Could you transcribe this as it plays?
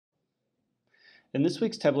In this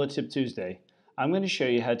week's Tableau Tip Tuesday, I'm going to show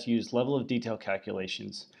you how to use level of detail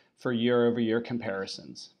calculations for year-over-year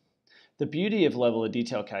comparisons. The beauty of level of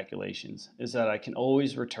detail calculations is that I can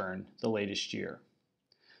always return the latest year.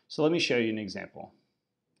 So let me show you an example.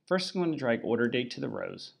 First, I'm going to drag order date to the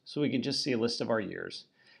rows so we can just see a list of our years,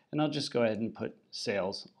 and I'll just go ahead and put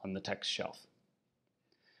sales on the text shelf.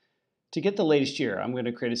 To get the latest year, I'm going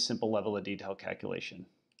to create a simple level of detail calculation.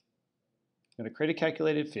 I'm going to create a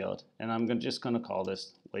calculated field, and I'm just going to call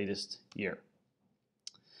this latest year.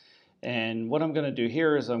 And what I'm going to do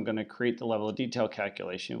here is I'm going to create the level of detail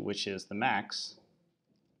calculation, which is the max,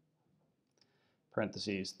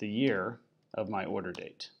 parentheses, the year of my order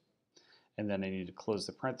date. And then I need to close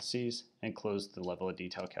the parentheses and close the level of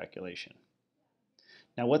detail calculation.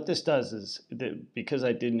 Now what this does is that because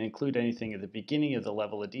I didn't include anything at the beginning of the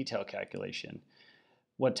level of detail calculation,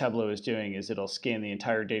 what Tableau is doing is it'll scan the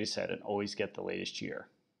entire data set and always get the latest year.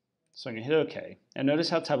 So I'm going to hit OK. And notice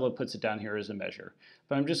how Tableau puts it down here as a measure.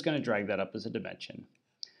 But I'm just going to drag that up as a dimension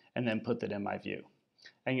and then put that in my view.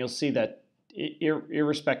 And you'll see that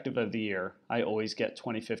irrespective of the year, I always get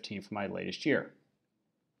 2015 for my latest year.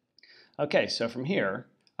 Okay, so from here,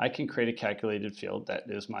 I can create a calculated field that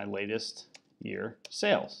is my latest year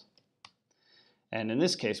sales. And in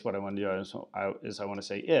this case, what I want to do is I want to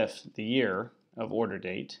say if the year of order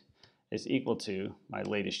date is equal to my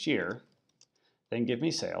latest year, then give me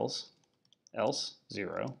sales, else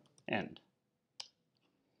 0, end.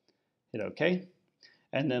 Hit OK,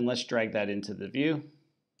 and then let's drag that into the view,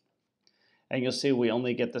 and you'll see we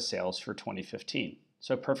only get the sales for 2015.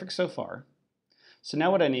 So perfect so far. So now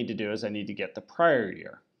what I need to do is I need to get the prior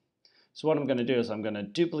year. So what I'm going to do is I'm going to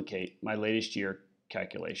duplicate my latest year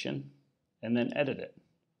calculation and then edit it.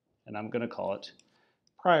 And I'm going to call it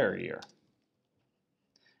prior year.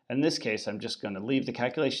 In this case, I'm just going to leave the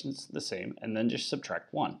calculations the same and then just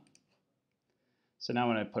subtract 1. So now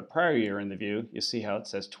when I put prior year in the view, you see how it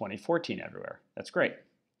says 2014 everywhere. That's great.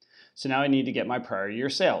 So now I need to get my prior year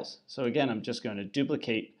sales. So again, I'm just going to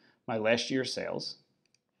duplicate my last year's sales,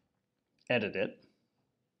 edit it,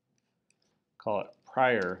 call it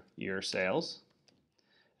prior year sales,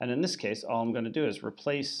 and in this case, all I'm going to do is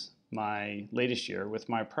replace my latest year with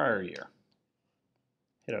my prior year.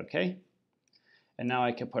 Hit OK. And now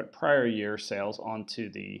I can put prior year sales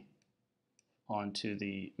onto the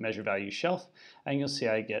measure value shelf, and you'll see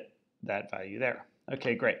I get that value there.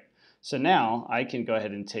 Okay, great. So now I can go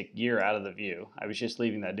ahead and take year out of the view. I was just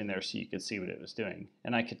leaving that in there so you could see what it was doing,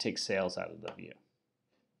 and I could take sales out of the view.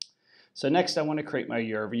 So next I want to create my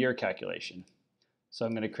year-over-year calculation. So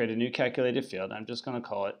I'm going to create a new calculated field. I'm just going to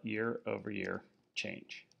call it year-over-year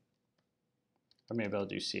change. Or maybe I'll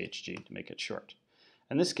do CHG to make it short.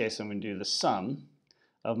 In this case, I'm going to do the sum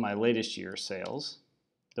of my latest year sales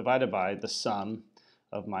divided by the sum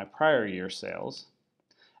of my prior year sales,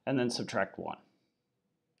 and then subtract 1.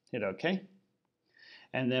 Hit OK.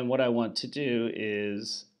 And then what I want to do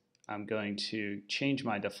is I'm going to change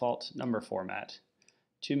my default number format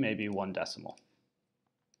to maybe 1 decimal.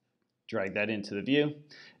 Drag that into the view,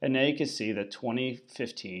 and now you can see that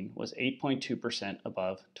 2015 was 8.2%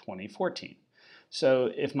 above 2014.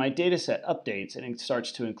 So if my data set updates and it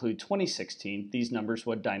starts to include 2016, these numbers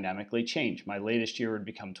would dynamically change. My latest year would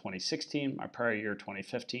become 2016, my prior year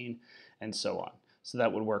 2015, and so on. So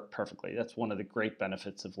that would work perfectly. That's one of the great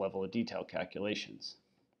benefits of level of detail calculations.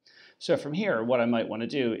 So from here, what I might want to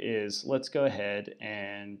do is let's go ahead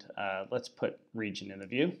and let's put region in the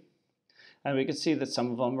view. And we can see that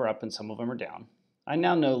some of them are up and some of them are down. I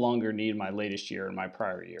now no longer need my latest year and my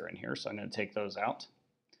prior year in here, so I'm going to take those out.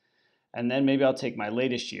 And then maybe I'll take my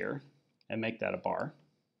latest year and make that a bar.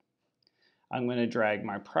 I'm going to drag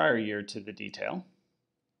my prior year to the detail.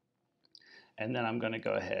 And then I'm going to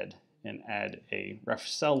go ahead and add a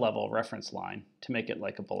cell level reference line to make it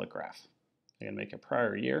like a bullet graph. I'm going to make a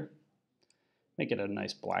prior year, make it a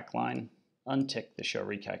nice black line, untick the show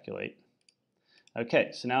recalculate.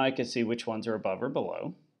 Okay, so now I can see which ones are above or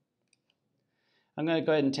below. I'm going to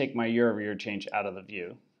go ahead and take my year-over-year change out of the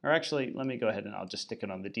view. Or actually, let me go ahead and I'll just stick it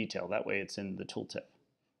on the detail. That way it's in the tooltip.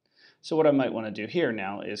 So what I might want to do here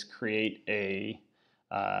now is create an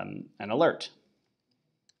alert.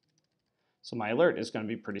 So my alert is going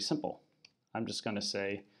to be pretty simple. I'm just going to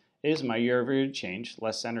say, is my year-over-year change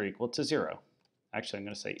less than or equal to 0? Actually, I'm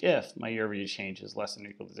going to say if my year-over-year change is less than or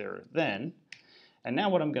equal to 0, then. And now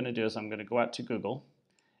what I'm going to do is I'm going to go out to Google,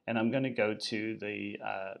 and I'm going to go to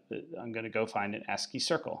I'm going to go find an ASCII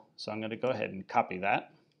circle. So I'm going to go ahead and copy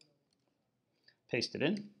that, paste it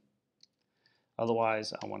in.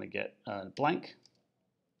 Otherwise, I want to get blank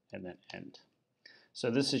and then end.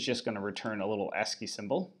 So this is just going to return a little ASCII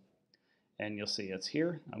symbol, and you'll see it's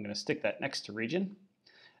here. I'm going to stick that next to region,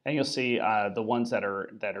 and you'll see the ones that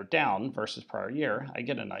are down versus prior year. I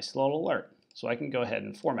get a nice little alert. So I can go ahead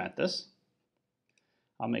and format this.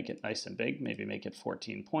 I'll make it nice and big, maybe make it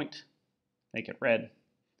 14 point, make it red,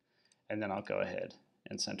 and then I'll go ahead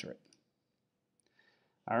and center it.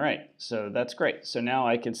 All right, so that's great. So now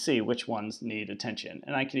I can see which ones need attention,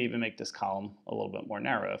 and I can even make this column a little bit more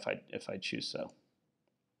narrow if I choose so.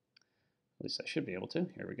 At least I should be able to.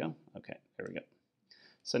 Here we go. Okay, there we go.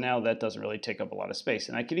 So now that doesn't really take up a lot of space,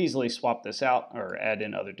 and I could easily swap this out or add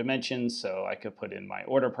in other dimensions. So I could put in my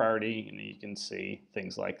order priority, and you can see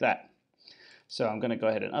things like that. So I'm going to go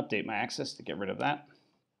ahead and update my axis to get rid of that.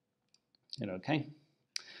 Hit OK.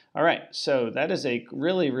 All right, so that is a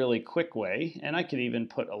really quick way, and I could even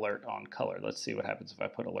put alert on color. Let's see what happens if I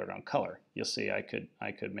put alert on color. You'll see I could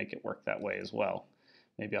make it work that way as well.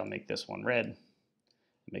 Maybe I'll make this one red and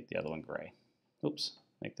make the other one gray. Oops,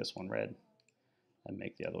 make this one red and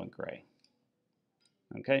make the other one gray.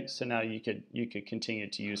 Okay, so now you could continue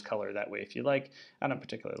to use color that way if you like. I don't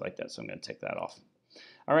particularly like that, so I'm going to take that off.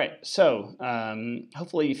 All right, so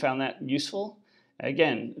hopefully you found that useful.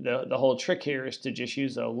 Again, the whole trick here is to just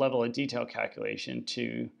use a level of detail calculation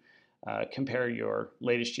to compare your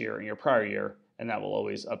latest year and your prior year, and that will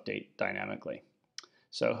always update dynamically.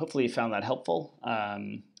 So hopefully you found that helpful.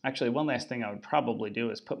 Actually, one last thing I would probably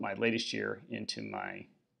do is put my latest year into my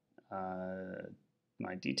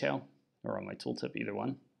my detail or on my tooltip, either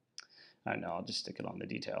one. No, I'll just stick it on the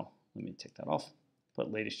detail. Let me take that off.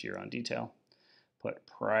 Put latest year on detail. Put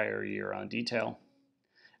prior year on detail.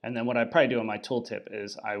 And then what I'd probably do on my tooltip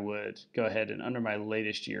is I would go ahead and under my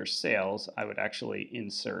latest year sales, I would actually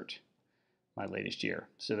insert my latest year.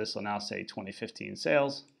 So this will now say 2015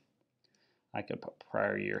 sales. I could put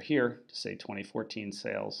prior year here to say 2014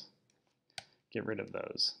 sales. Get rid of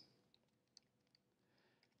those.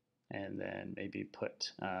 And then maybe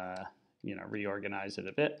put, reorganize it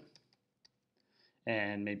a bit.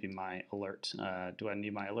 And maybe my alert. Do I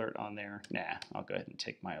need my alert on there? Nah, I'll go ahead and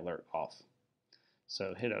take my alert off.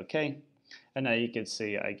 So hit OK, and now you can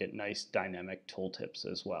see I get nice dynamic tooltips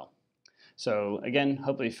as well. So again,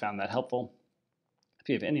 hopefully you found that helpful. If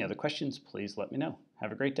you have any other questions, please let me know.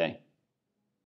 Have a great day.